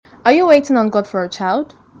Are you waiting on God for a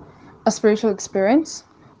child, a spiritual experience,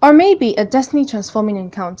 or maybe a destiny transforming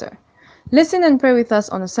encounter? Listen and pray with us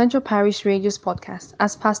on the Central Parish Radio's podcast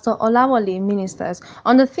as Pastor Olawale ministers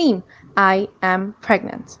on the theme, I am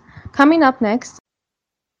pregnant. Coming up next,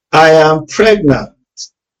 I am pregnant,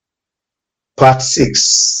 part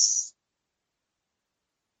 6.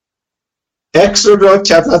 Exodus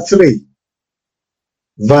chapter 3,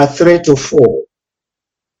 verse 3 to 4.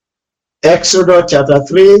 Exodus chapter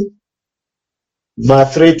 3,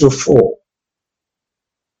 verse 3 to 4.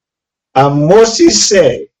 And Moses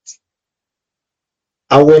said,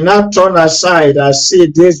 I will not turn aside and see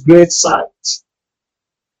this great sight,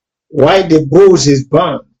 why the bush is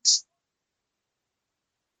burnt.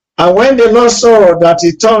 And when the Lord saw that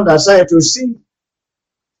he turned aside to see,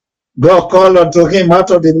 God called unto him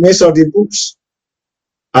out of the midst of the bush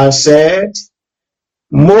and said,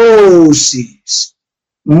 Moses,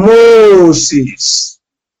 Moses.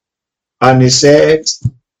 And he said,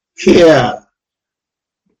 Here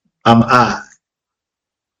am I.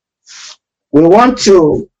 We want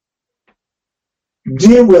to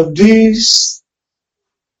deal with this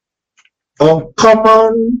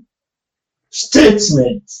uncommon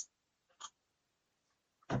statement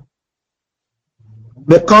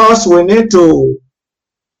because we need to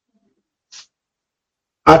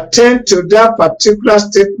attend to that particular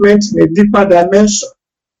statement in a deeper dimension.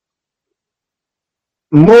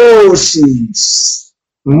 Moses,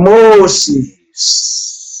 Moses.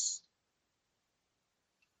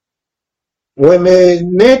 We may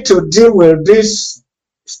need to deal with this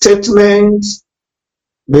statement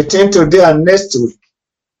between today and next week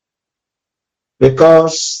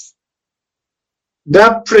because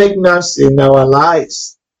that pregnancy in our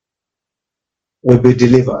lives will be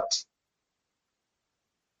delivered.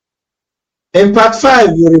 In part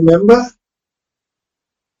 5, you remember,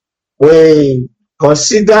 we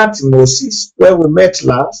considered Moses where we met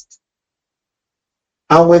last,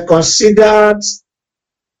 and we considered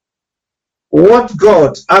what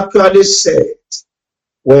God actually said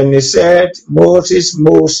when he said, Moses,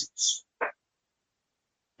 Moses.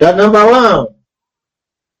 That number 1,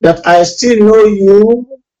 that I still know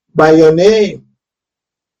you by your name.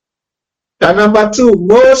 That number 2,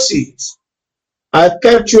 Moses, I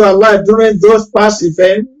kept you alive during those past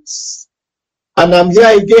events, and I'm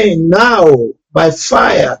here again now by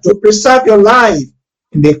fire to preserve your life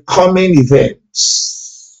in the coming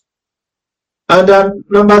events. And then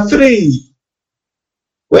number 3,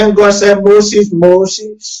 when God said, Moses,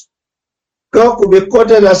 Moses, God could be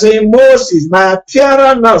quoted as saying, Moses, my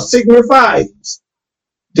appearance now signifies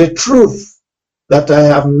the truth that I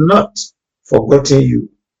have not forgotten you.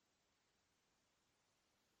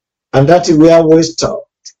 And that is where we stop.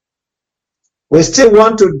 We still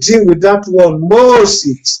want to deal with that one,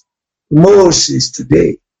 Moses, Moses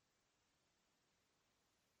today.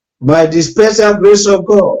 By the special grace of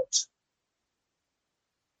God,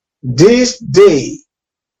 this day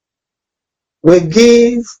we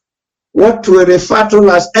give what we refer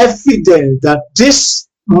to as evidence that this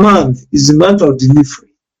month is the month of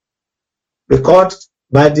delivery. Because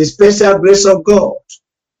by the special grace of God,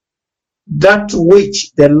 that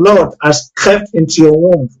which the Lord has kept into your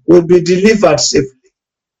womb will be delivered safely.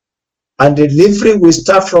 And the delivery will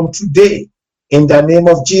start from today in the name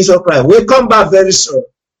of Jesus Christ. We'll come back very soon.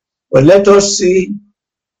 But let us hear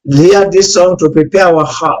this song to prepare our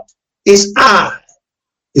heart. His eye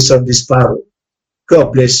is on the sparrow.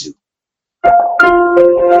 God bless you.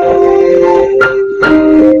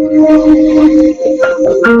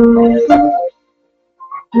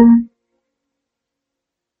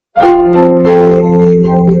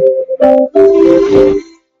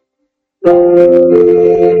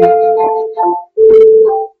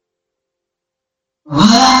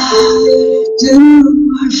 Why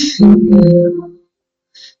do I feel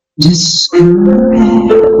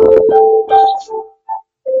discouraged?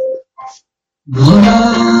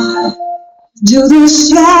 Why do the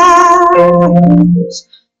shadows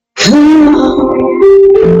come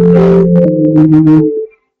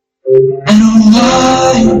and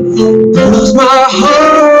why does my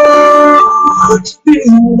heart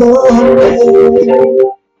feel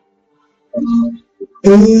low?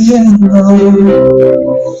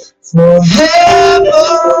 For heaven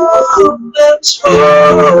and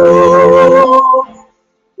throne,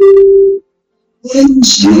 when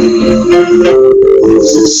Jesus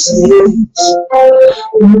is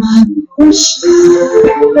my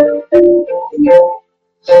portion,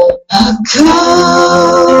 I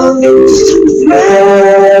come to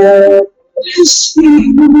bless you.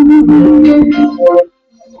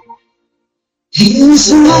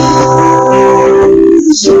 His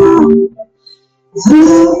eyes on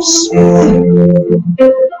the Spirit,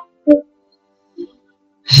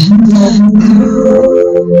 and I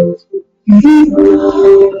know you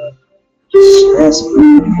are just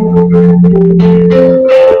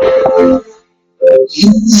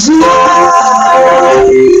inside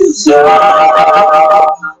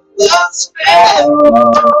the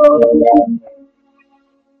sparrow,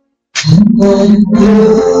 and I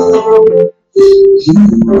know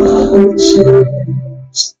you are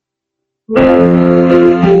just.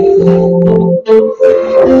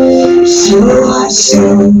 So I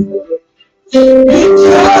sing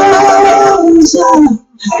because I'm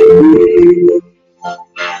happy,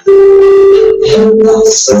 and I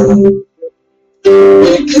sing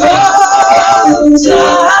because I'm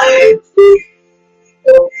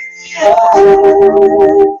free.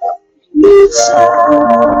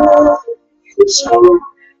 Inside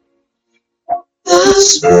the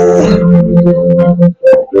Spirit,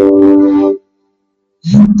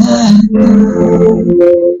 and I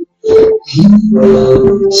know He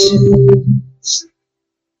will choose.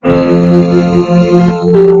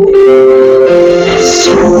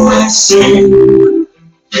 So I sing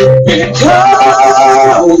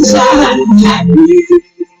because I'm happy,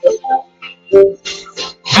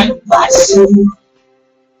 and I sing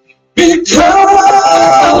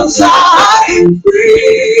because I'm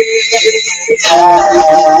free.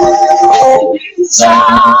 Inside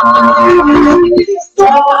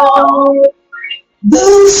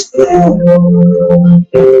the Spirit,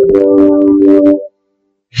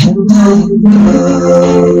 and I know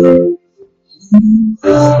you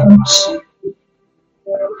are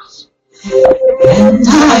Jesus,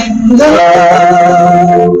 and I know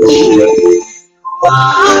you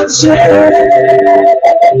are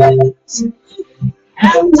Jesus,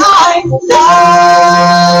 and I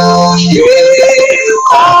know you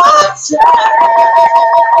are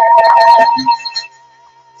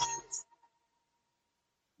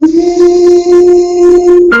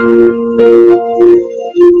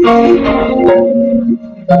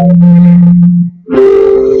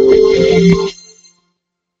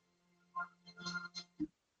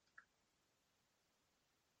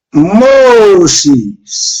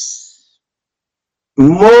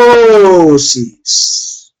Moses.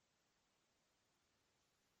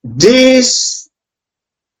 This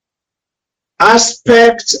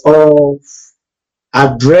aspect of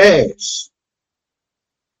address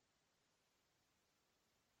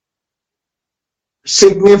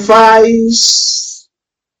signifies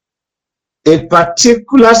a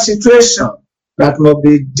particular situation that must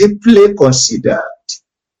be deeply considered.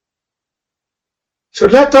 So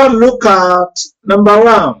let us look at number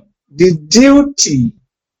one, the duty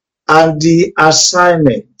and the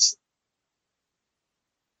assignment.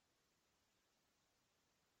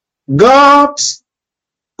 God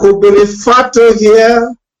could be referred to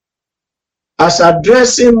here as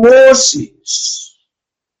addressing Moses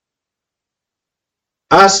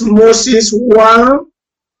as Moses 1,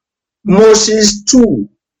 Moses 2.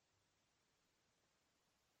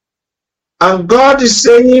 And God is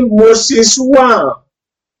saying, Moses 1,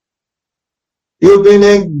 you've been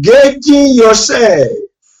engaging yourself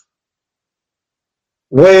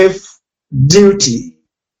with duty.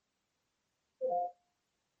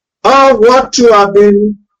 All what you have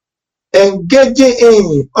been engaging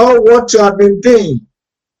in, all what you have been doing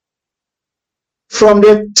from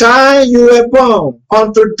the time you were born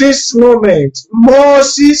unto this moment,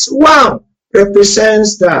 Moses 1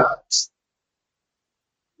 represents that.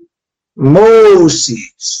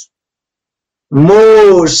 Moses.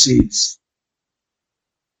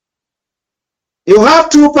 You have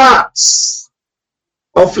two parts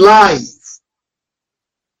of life,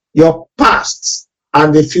 your past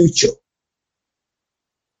and the future.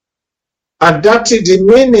 And that is the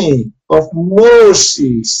meaning of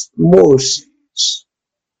Moses.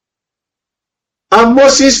 And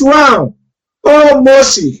Moses 1, oh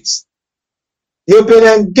Moses, you've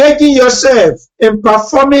been engaging yourself in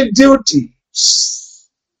performing duties.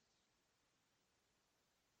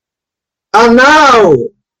 And now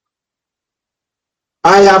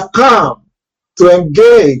I have come to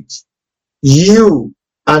engage you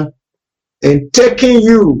and in taking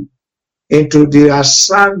you into the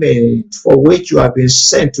assignment for which you have been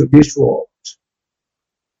sent to this world.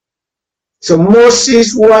 So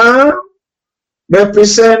Moses 1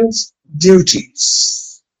 represents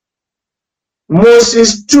duties.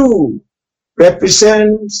 Moses 2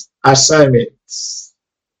 represents assignments.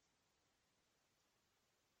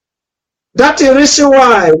 That is the reason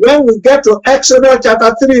why when we get to Exodus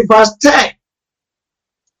chapter 3 verse 10,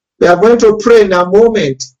 we are going to pray in a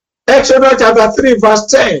moment. Exodus chapter 3 verse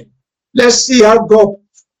 10. Let's see how God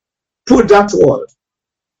put that word.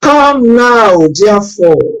 Come now,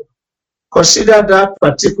 therefore. Consider that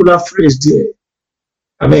particular phrase there.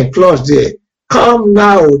 Clause there. Come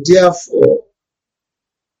now, therefore.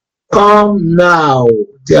 Come now,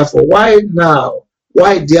 therefore. Why now?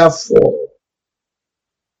 Why therefore?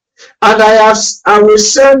 And I will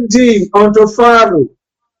send thee unto Pharaoh,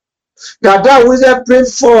 that thou wouldst bring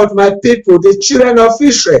forth my people, the children of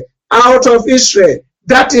Israel, out of Israel.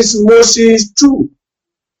 That is Moses 2.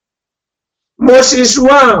 Moses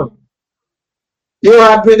 1. You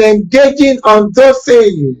have been engaging on those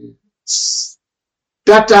things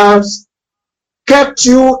that have kept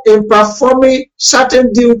you in performing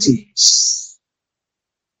certain duties.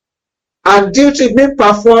 And duty being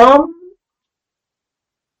performed,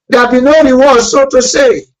 there will be no reward, so to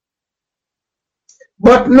say.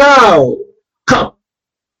 But now, come.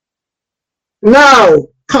 Now,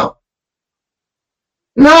 come.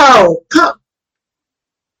 Now, come.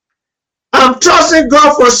 I'm trusting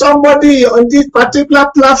God for somebody on this particular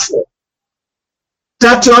platform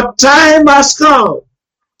that your time has come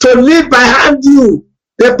to leave behind you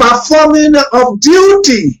the performing of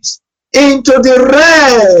duties into the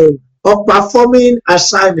realm of performing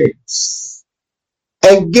assignments.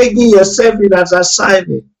 Engaging yourself in an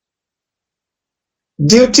assignment.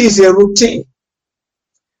 Duty is a routine.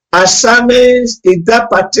 Assignments is that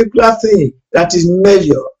particular thing that is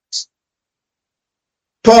measured.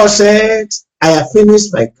 Paul said, I have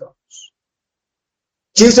finished my course.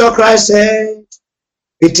 Jesus Christ said,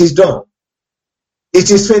 it is done. It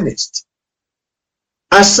is finished.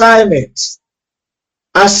 Assignment.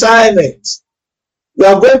 Assignment. We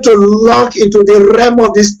are going to look into the realm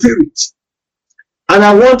of the Spirit. And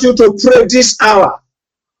I want you to pray this hour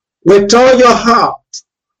with all your heart.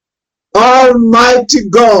 Almighty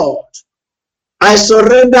God, I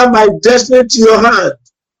surrender my destiny to your hand.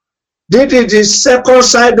 This is the second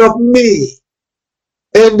side of me.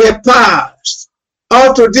 In the past,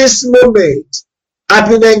 up to this moment, I've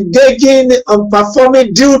been engaging on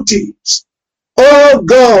performing duties. Oh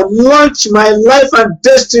God, launch my life and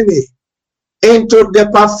destiny into the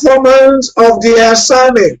performance of the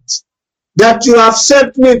assignment that you have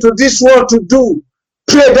sent me to this world to do.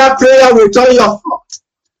 Pray that prayer with all your heart.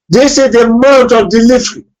 This is the month of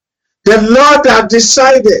delivery. The Lord has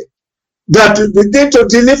decided that we begin to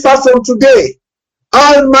deliver from today.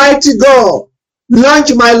 Almighty God,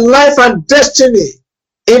 launch my life and destiny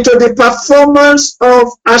into the performance of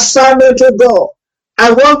assignment to God.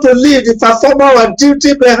 I want to leave the performance of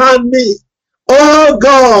duty behind me. Oh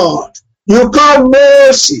God, you call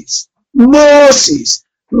Moses.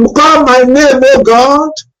 You call my name, oh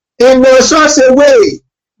God, in such a way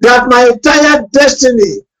that my entire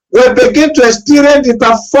destiny will begin to experience the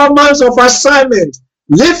performance of assignment,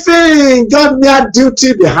 leaving God mere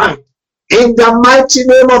duty behind. In the mighty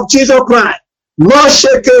name of Jesus Christ.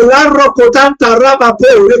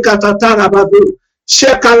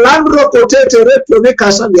 Shekalandro kotete repone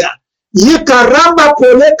kasandia. Yikaramba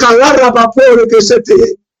pole kalaraba pole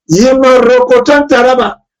kesete. Yima rokotanta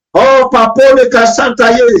raba. Oh papole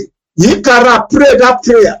kasanta ye. Yikara, pray that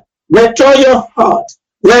prayer. With all your heart,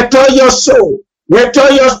 with all your soul, with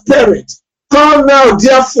all your spirit. Come now,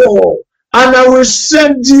 therefore, and I will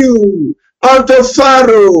send you unto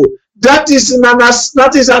Pharaoh. That is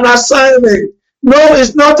an assignment. No,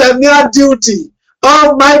 it's not a mere duty.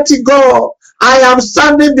 Almighty God, I am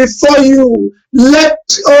standing before you. Let,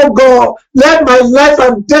 oh God, let my life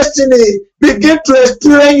and destiny begin to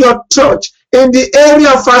experience your touch in the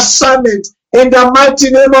area of assignment. In the mighty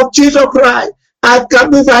name of Jesus Christ,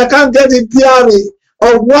 if I can't get the bearing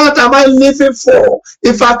of what am I living for,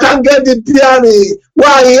 if I can't get the bearing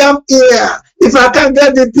why I am here, if I can't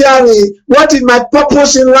get the bearing what is my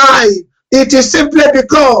purpose in life, it is simply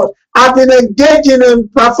because I've been engaging in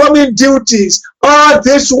performing duties all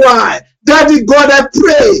this while. Daddy God, I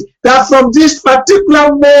pray that from this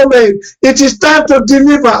particular moment, it is time to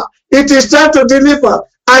deliver. It is time to deliver.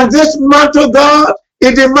 And this month, oh God,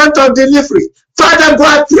 is the month of delivery. Father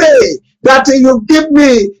God, I pray that you give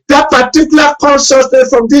me that particular consciousness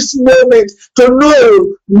from this moment to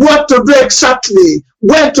know what to do exactly,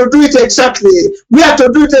 when to do it exactly, where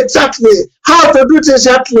to do it exactly, how to do it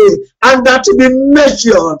exactly, and that to be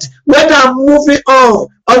measured. Whether I'm moving on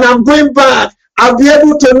or I'm going back, I'll be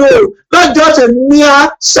able to know, not just a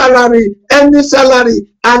mere salary, any salary,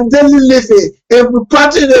 and daily living, a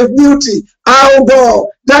pattern of duty. Oh God,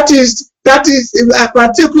 that is a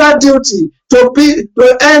particular duty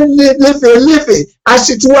to earn living, as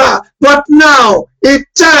it were. But now it's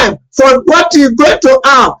time for what you're going to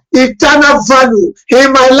have eternal value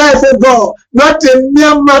in my life, oh God. Not a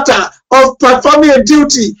mere matter of performing a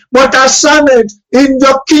duty, but assignment in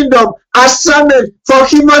your kingdom, assignment for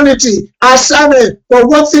humanity, assignment for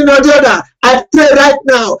one thing or the other. I pray right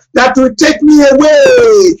now that will take me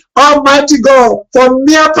away, Almighty God, from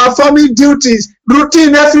mere performing duties,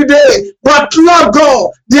 routine every day. But Lord God,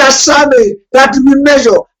 the assignment that we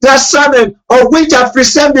measure, the assignment of which I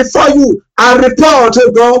present before you and report,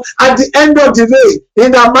 oh God, at the end of the day,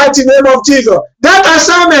 in the mighty name of Jesus. That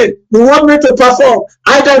assignment you want me to perform,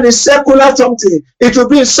 either in secular something, it could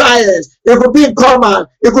be in science, it could be in commerce,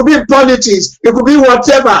 it could be in politics, it could be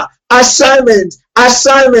whatever. Assignment,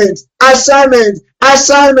 assignment, assignment,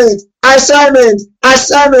 assignment, assignment,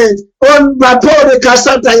 assignment on my body,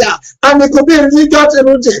 Casantaya, and it could be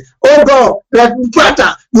religious. Oh God, that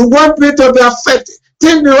Father, you want me to be affected.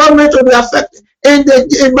 Think you want me to be affected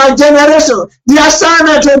in my generation. The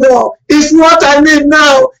assignment of God is what I need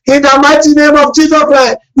now in the mighty name of Jesus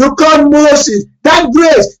Christ. You called Moses. That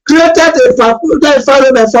grace created a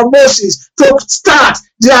environment for Moses to start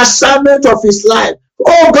the assignment of his life.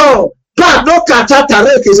 Oh God, God, no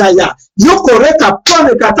katatare kizaya. You correct upon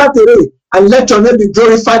the katatare and let your name be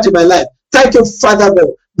glorified in my life. Thank you, Father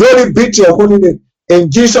God. Glory be to your holy name. In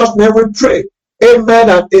Jesus' name we pray. Amen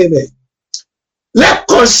and amen.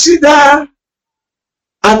 Let's consider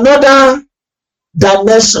another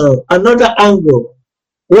dimension, another angle.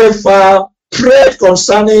 We've prayed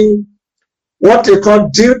concerning what we call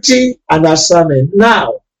duty and assignment.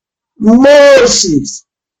 Now, Moses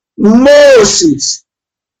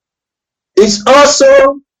is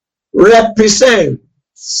also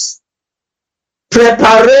represents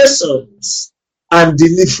preparations and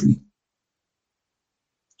delivery.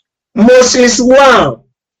 Moses 1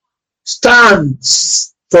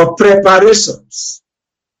 stands for preparations.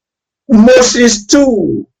 Moses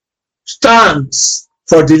 2 stands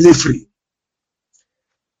for delivery.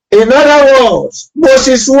 In other words,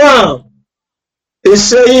 Moses 1 is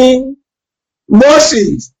saying,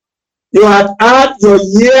 Moses, you had had your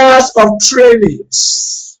years of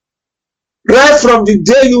trainings, right from the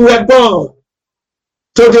day you were born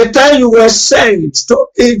to the time you were sent to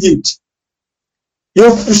Egypt.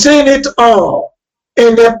 You've seen it all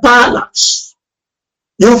in the palace.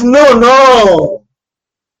 You've known all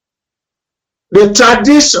the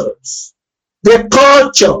traditions, the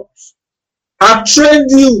cultures. I've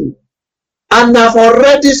trained you and I've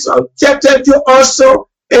already subjected you also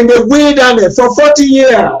in the wilderness for 40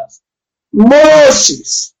 years.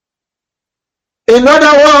 Moses. In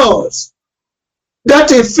other words, that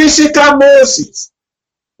is physical Moses.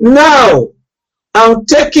 Now, I'm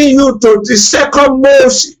taking you to the second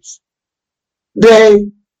Moses, the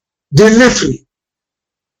delivery,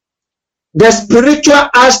 the spiritual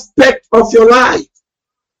aspect of your life.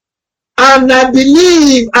 And I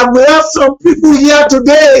believe I will have some people here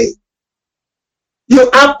today. You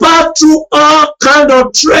are passed through all kinds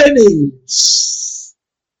of trainings.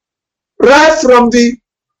 Right from the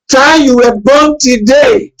time you were born to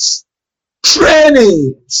date,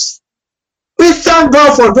 trainings. We thank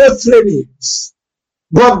God for those trainings.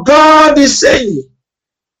 But God is saying,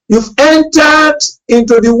 you've entered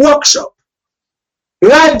into the workshop.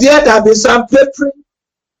 Right there that be sandpapering.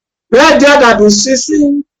 Right there that be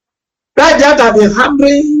seasoning. Right there that be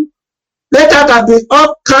hammering. Right there that be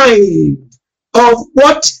all kinds of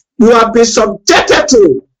what you have been subjected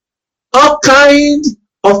to. All kinds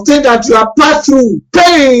of things that you have passed through,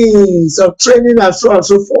 pains of training and so on and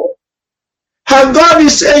so forth. And God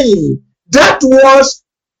is saying, that was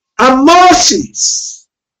a Moses.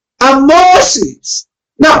 A Moses.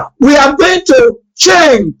 Now, we are going to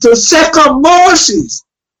change to second Moses,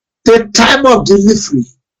 the time of delivery.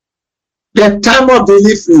 The time of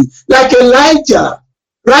delivery. Like Elijah,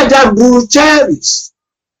 rather bull cherries.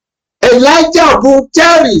 Elijah of bull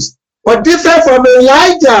cherries was different from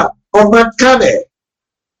Elijah of Mount Carmel.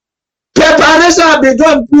 Preparation have been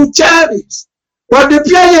done bull cherries. But the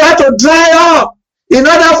place you had to dry up in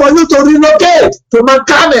order for you to relocate to Mount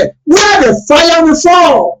Carmel, where the fire will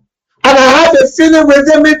fall. And I have a feeling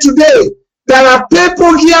within me today, there are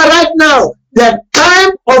people here right now, the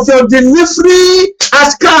time of your delivery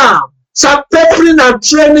has come. Sandpapering and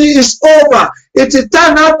training is over. It is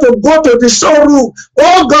time now to go to the showroom.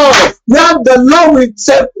 Oh God, where the Lord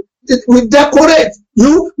will decorate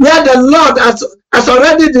you, where the Lord has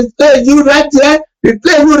already displayed you right there,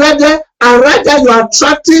 display you right there, and right there you are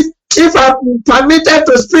attractive. If I'm permitted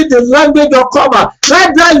to speak the language of cover,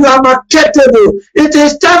 right there you are marketable. It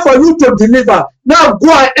is time for you to deliver. Now go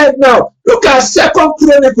ahead now. Look at 2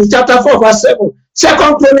 Chronicles chapter 4 verse 7. 2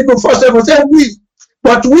 Chronicles 4:7 says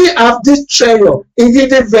but we have this treasure in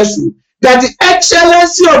hidden vessel, that the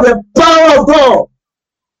excellency of the power of God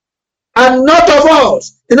and not of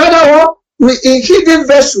us. In other words, in hidden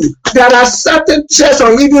vessel, there are certain treasures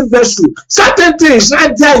on hidden vessel, certain things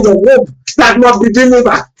right there in your womb that must be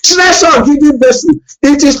delivered. Treasure on hidden vessel.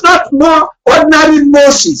 It is not more ordinary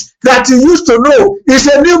Moses that you used to know. It's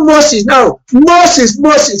a new Moses now. Moses.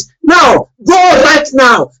 Now, go right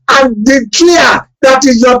now and declare that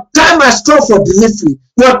is your time has come for delivery.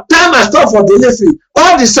 Your time has come for delivery.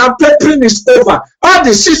 All the sandpapering is over. All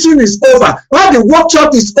the season is over. All the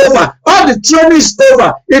workshop is over. All the training is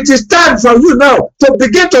over. It is time for you now to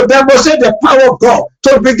begin to demonstrate the power of God,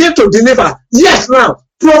 to begin to deliver. Yes, now,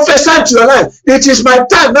 prophesy to your life. It is my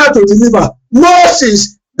time now to deliver.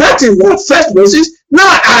 Moses, that is what first Moses. Now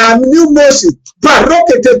I am new Moses.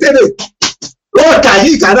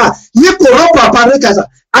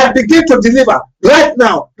 I begin to deliver right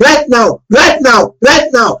now. The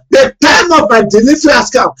time of my delivery has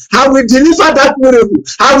come. I will deliver that miracle.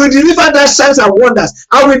 I will deliver that signs and wonders.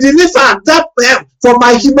 I will deliver that plan for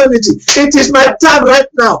my humanity. It is my time right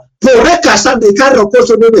now to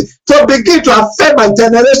begin to affect my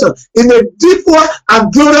generation in a deeper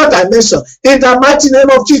and glorious dimension. In the mighty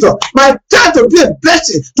name of Jesus, my time to be a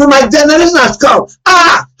blessing to my generation has come.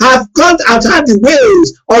 I've gone and had the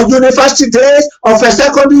ways of university days, of a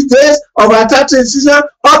secondary days, of a tertiary institution,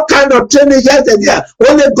 all kind of training yesterday.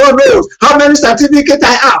 Only God knows how many certificates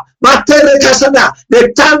I have.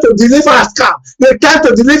 The time to deliver has come. The time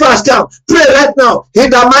to deliver has come. Pray right now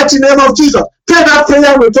in the mighty name of Jesus. Pray that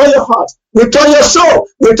prayer with all your heart, with all your soul,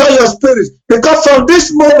 with all your spirit. Because from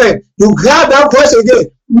this moment, you hear that voice again.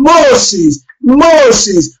 Moses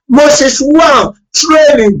 1,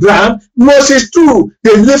 training ground. Moses 2,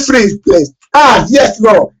 delivery place. Yes,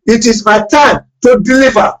 Lord, it is my time to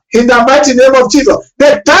deliver in the mighty name of Jesus.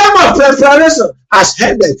 The time of preparation has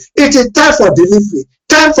ended. It is time for delivery.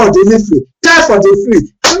 Time for delivery.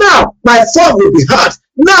 Now, my phone will be heard.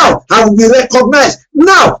 Now, I will be recognized.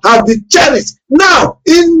 Now, I'll be cherished. Now,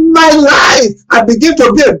 in my life, I begin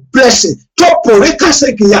to be a blessing.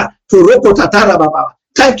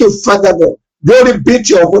 Thank you, Father God. Glory be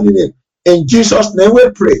to your holy name. In Jesus' name we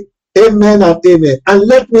pray. Amen and amen. And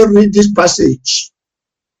let me read this passage.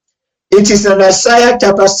 It is in Isaiah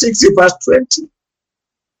chapter 60, verse 20.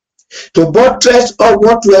 To buttress of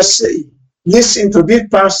what we are saying, listen to this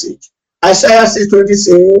passage. Isaiah 6:20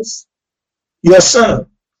 says, your son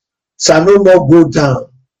shall no more go down.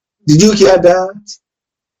 Did you hear that?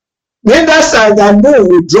 Neither shall thy moon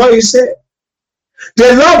withdraw his head.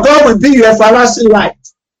 The Lord God will be your everlasting light.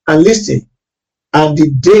 And listen, and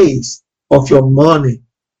the days of your mourning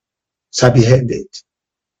shall be ended.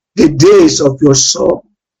 The days of your sorrow,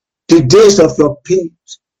 the days of your pain,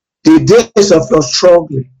 the days of your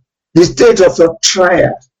struggling, the days of your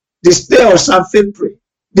trials, the day of suffering,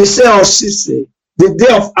 the day of ceasing, the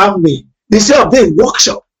day of army, the day of being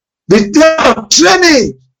workshop, the day of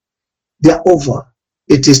training, they are over.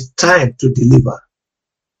 It is time to deliver.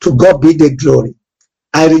 To God be the glory.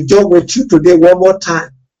 I rejoice with you today one more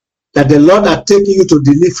time that the Lord has taken you to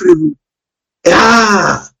delivery room.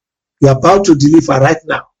 You're about to deliver right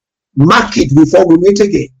now. Mark it before we meet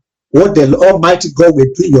again. What the Almighty God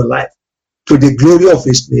will do in your life to the glory of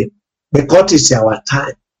his name. Because it's our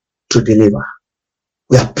time to deliver.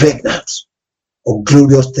 We are pregnant of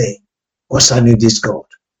glorious thing concerning this God.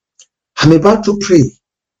 I'm about to pray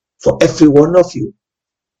for every one of you.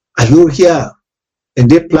 Are you here in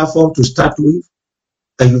the platform to start with?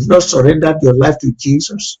 And you've not surrendered your life to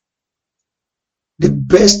Jesus? The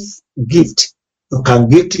best gift you can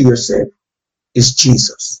give to yourself is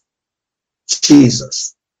Jesus.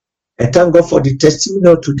 Jesus. I thank God for the testimony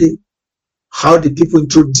of today. How the people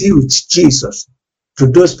introduced Jesus to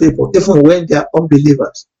those people, even when they are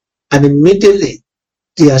unbelievers. And immediately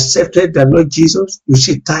they accepted the Lord Jesus. You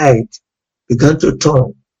see, tide began to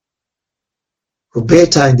turn for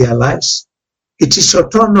better in their lives. It is your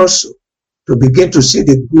turn also to begin to see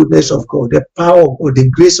the goodness of God, the power of God, the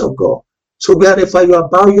grace of God. So wherever you are,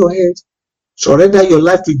 bow your head, surrender your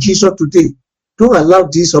life to Jesus today. Don't allow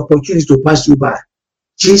this opportunity to pass you by.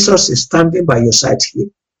 Jesus is standing by your side here.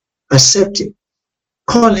 Accept him.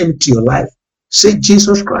 Call him to your life. Say,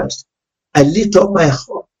 Jesus Christ, I lift up my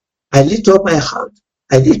heart. I lift up my heart.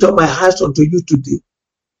 I lift up my heart unto you today.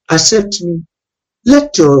 Accept me.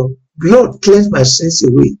 Let your blood cleanse my sins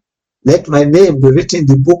away. Let my name be written in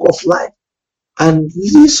the book of life. And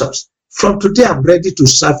Jesus, from today I'm ready to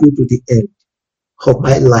serve you to the end of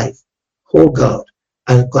my life. Oh God,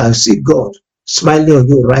 and I see God smiling on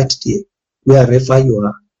you right there, wherever you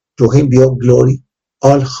are. To him be all glory,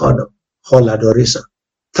 all honor, all adoration.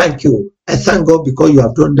 Thank you. I thank God because you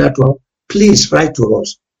have done that one. Please write to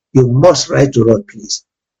us. You must write to us, please.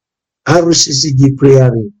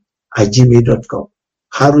 rccgprayer@gmail.com.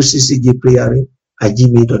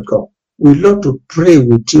 haruccgprayer@gmail.com. We love to pray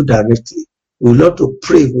with you directly. We love to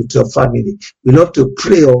pray with your family. We love to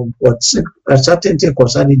pray on what certain thing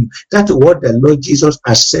concerning you. That's what the Lord Jesus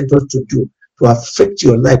has sent us to do, to affect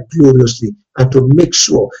your life gloriously and to make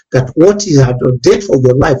sure that what He had ordained for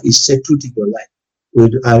your life is settled in your life.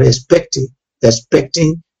 We are expecting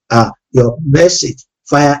your message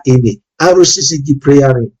via email,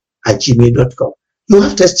 haruccgprayer@gmail.com. You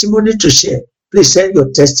have testimony to share. Please send your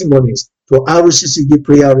testimonies to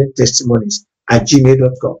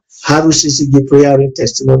haruccgprayer@testimonies@gmail.com.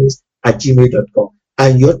 haruccgprayer@testimonies@gmail.com.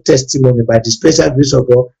 And your testimony, by the special grace of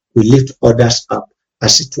God, will lift others up,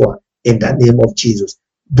 as it were, in the name of Jesus.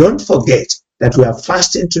 Don't forget that we are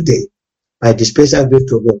fasting today by the special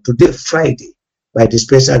grace of God. Today, Friday, by the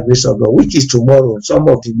special grace of God, which is tomorrow. Some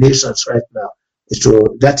of the nations right now,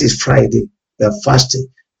 that is Friday. We are fasting.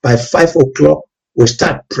 By 5 o'clock, we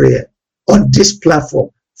start prayer on this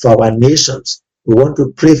platform for our nations. We want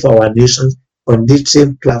to pray for our nations on this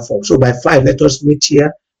same platform. So by 5, let us meet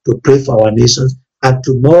here to pray for our nations. And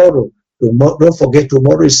tomorrow, don't forget,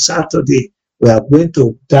 tomorrow is Saturday. We are going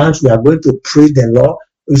to dance. We are going to pray the Lord.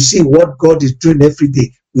 You see what God is doing every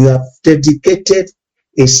day. We have dedicated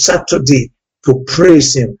a Saturday to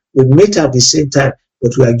praise Him. We meet at the same time,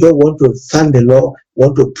 but we just want to thank the Lord,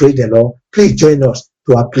 want to pray the Lord. Please join us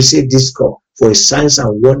to appreciate this God for His signs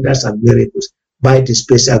and wonders and miracles by the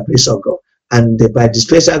special grace of God. And by the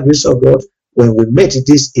special grace of God, when we meet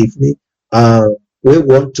this evening, we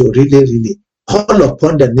want to really call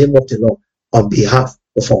upon the name of the Lord on behalf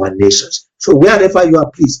of our nations. So wherever you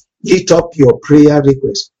are, please lift up your prayer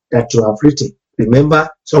request that you have written. Remember,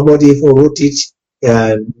 somebody even wrote it,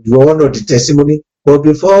 one of the testimony, but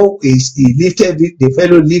before he lifted it, the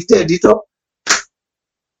fellow lifted it up,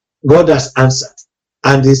 God has answered.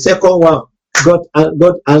 And the second one, God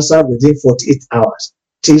answered within 48 hours.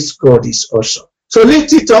 This God is awesome. So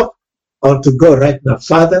lift it up unto God right now.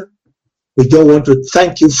 Father, we just want to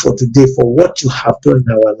thank you for today, for what you have done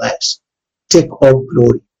in our lives. Take all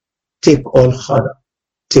glory, take all honor,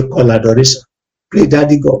 take all adoration. Pray,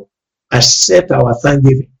 Daddy God, accept our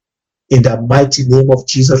thanksgiving in the mighty name of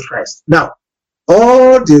Jesus Christ. Now,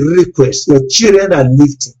 all the requests your children are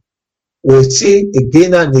lifting, we say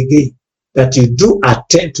again and again that you do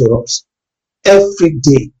attend to us every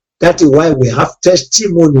day. That is why we have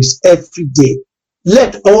testimonies every day.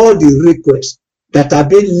 Let all the requests that are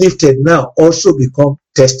being lifted now also become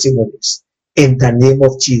testimonies in the name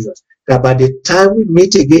of Jesus. That by the time we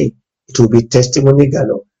meet again, it will be testimony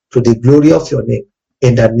galore to the glory of your name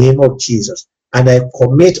in the name of Jesus. And I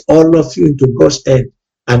commit all of you into God's hand,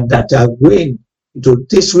 and that I win into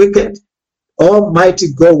this weekend.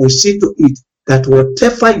 Almighty God will see to it that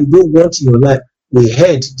whatever you don't want in your life will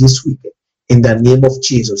head this weekend in the name of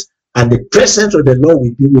Jesus. And the presence of the Lord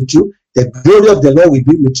will be with you. The glory of the Lord will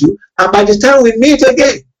be with you. And by the time we meet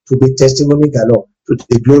again, to be testimony galore to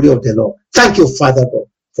the glory of the Lord. Thank you, Father God,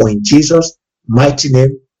 for in Jesus' mighty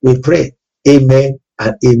name we pray. Amen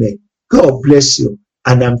and amen. God bless you.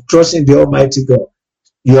 And I'm trusting the Almighty God.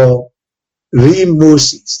 Your real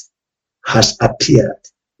Moses has appeared,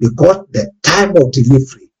 because the time of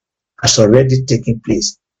delivery has already taken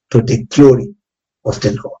place to the glory of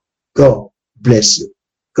the Lord. God bless you.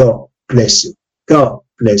 God bless you. God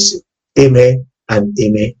bless you. Amen and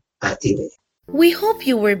amen and amen. We hope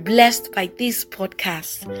you were blessed by this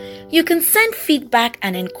podcast. You can send feedback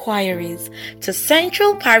and inquiries to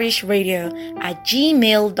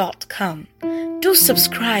centralparishradio@gmail.com. Do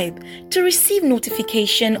subscribe to receive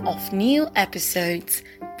notification of new episodes.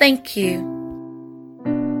 Thank you.